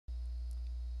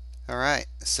All right,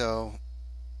 so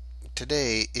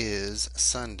today is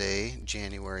Sunday,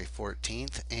 January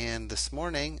 14th, and this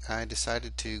morning I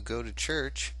decided to go to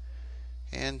church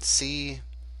and see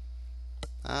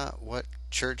what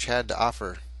church had to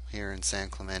offer here in San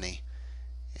Clemente.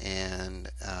 And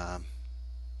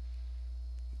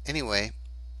anyway,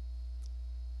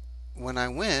 when I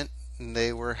went,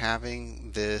 they were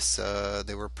having this,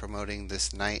 they were promoting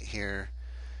this night here,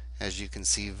 as you can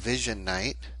see, Vision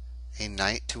Night, a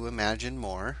night to imagine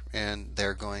more, and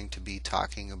they're going to be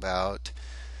talking about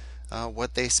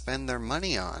what they spend their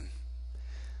money on.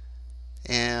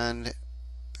 And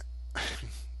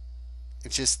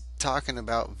it's just talking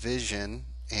about vision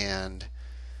and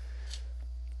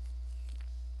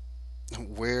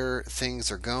where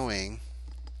things are going.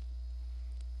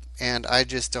 And I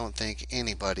just don't think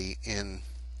anybody in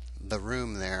the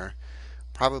room there,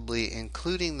 probably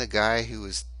including the guy who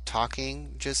was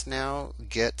talking just now,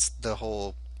 gets the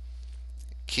whole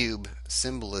cube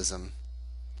symbolism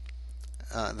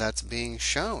that's being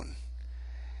shown.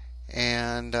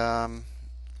 And I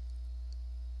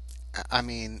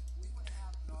mean,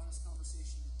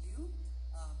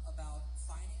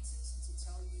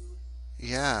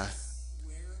 yeah.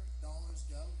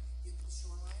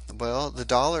 Well, the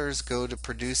dollars go to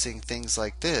producing things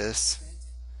like this,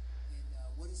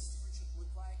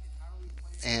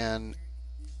 and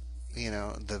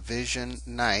the vision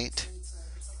night,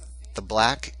 the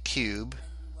black cube,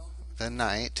 the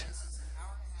night,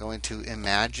 going to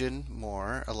imagine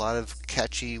more, a lot of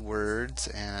catchy words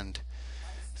and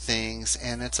things,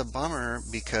 and um, it's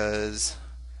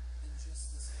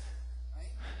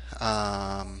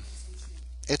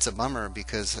a bummer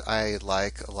because I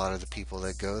like a lot of the people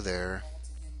that go there,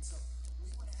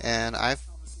 and I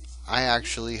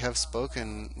actually have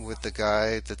spoken with the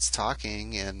guy that's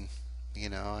talking, and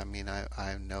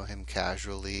I know him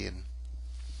casually, and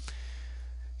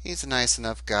he's a nice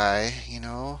enough guy.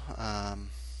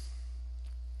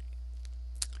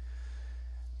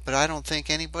 But I don't think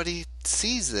anybody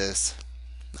sees this.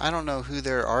 I don't know who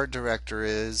their art director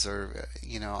is, or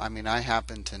I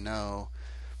happen to know.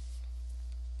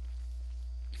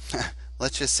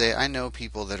 Let's just say I know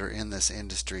people that are in this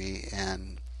industry,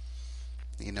 and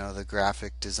the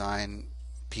graphic design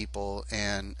people,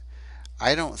 and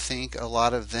I don't think a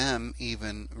lot of them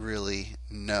even really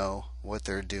know what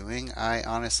they're doing. I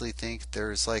honestly think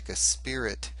there's like a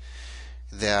spirit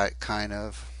that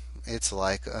it's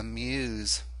like a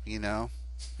muse.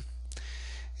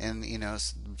 And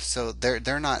so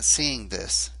they're not seeing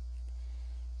this,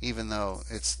 even though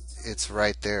it's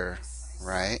right there,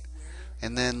 right?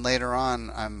 And then later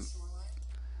on, I'm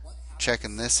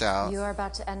checking this out, You are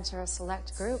about to enter a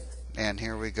select group. and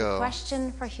here we The go.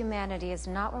 question for humanity is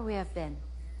not where we have been,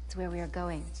 it's where we are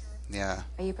going. Yeah,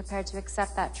 Are you prepared to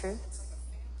accept that truth?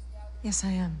 Yes, I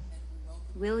am.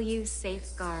 Will you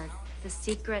safeguard the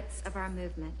secrets of our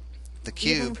movement, the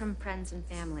even cube. from friends and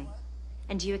family?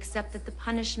 And do you accept that the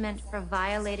punishment for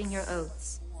violating your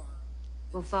oaths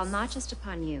will fall not just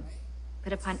upon you,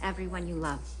 but upon everyone you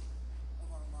love?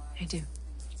 I do.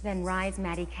 Then rise,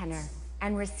 Maddie Kenner,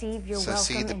 and receive your So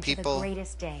see, welcome the into people, the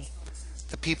greatest day.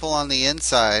 the people on the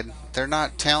inside, they're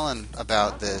not telling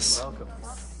about this.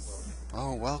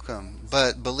 Oh, welcome.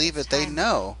 But believe it, they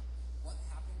know.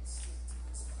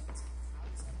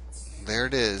 There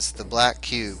it is, the black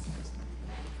cube.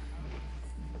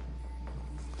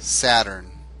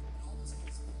 Saturn.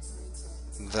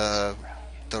 The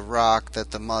rock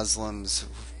that the Muslims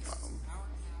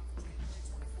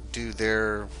do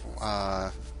their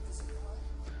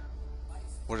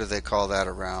what do they call that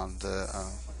around the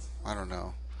I don't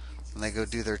know, when they go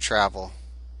do their travel.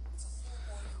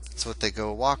 That's what they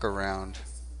go walk around.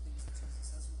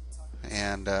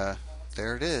 And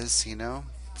there it is.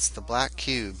 It's the black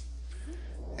cube.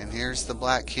 And here's the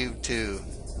black cube too,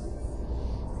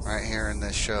 right here in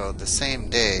this show, the same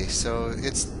day. So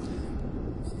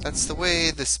that's the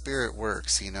way the spirit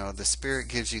works. The spirit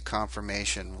gives you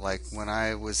confirmation. Like when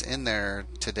I was in there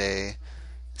today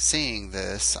seeing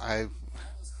this, I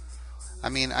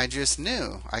just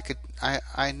knew.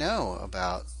 I know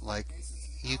about, like,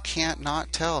 you can't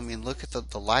not tell. Look at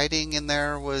the lighting in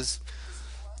there was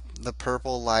the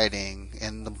purple lighting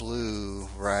and the blue,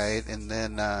 right? And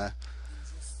then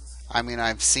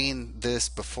I've seen this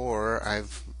before.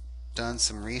 I've done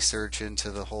some research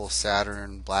into the whole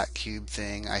Saturn black cube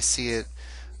thing. I see it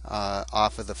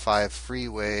off of the 5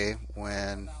 freeway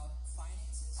when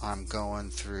I'm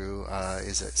going through,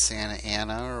 is it Santa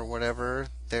Ana or whatever?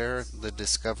 There, the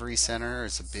Discovery Center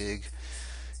is a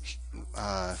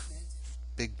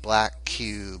big black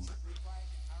cube.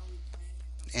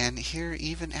 And here,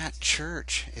 even at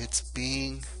church, it's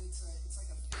being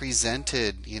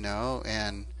presented,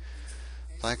 and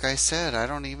like I said, I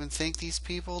don't even think these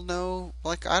people know.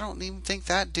 Like, I don't even think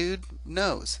that dude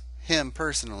knows him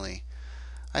personally.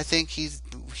 I think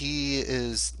he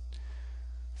is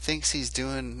thinks he's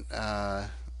doing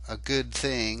a good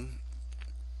thing.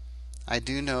 I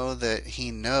do know that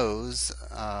he knows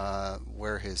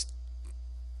where his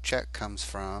check comes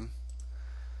from.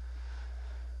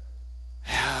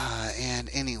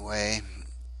 And anyway,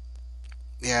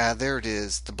 yeah, there it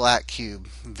is. The Black Cube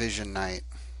Vision Night.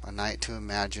 A night to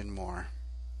imagine more.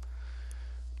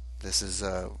 This is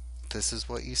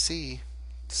what you see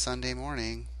Sunday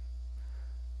morning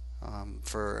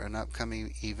for an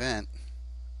upcoming event.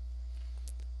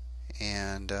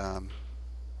 And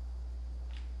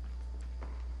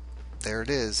there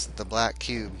it is, the Black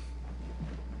Cube.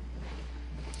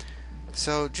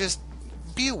 So just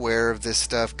be aware of this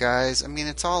stuff, guys. I mean,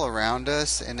 it's all around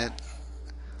us, and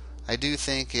I do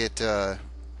think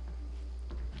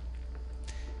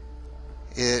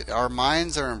our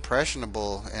minds are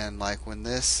impressionable, and like when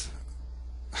this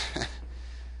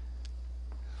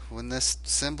when this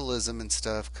symbolism and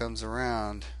stuff comes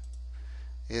around,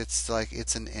 it's like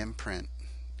it's an imprint,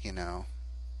 you know.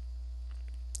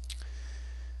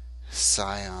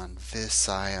 Scion,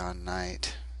 Viscion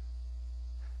night.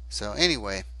 So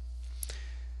anyway,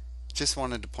 just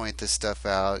wanted to point this stuff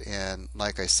out, and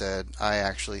like I said, I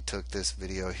actually took this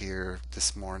video here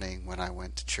this morning when I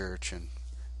went to church, and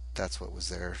that's what was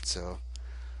there. So,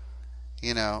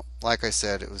 like I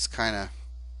said, it was kind of,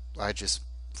 I just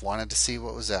wanted to see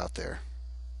what was out there.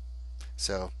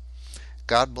 So,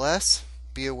 God bless,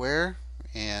 be aware,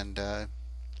 and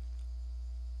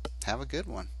have a good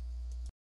one.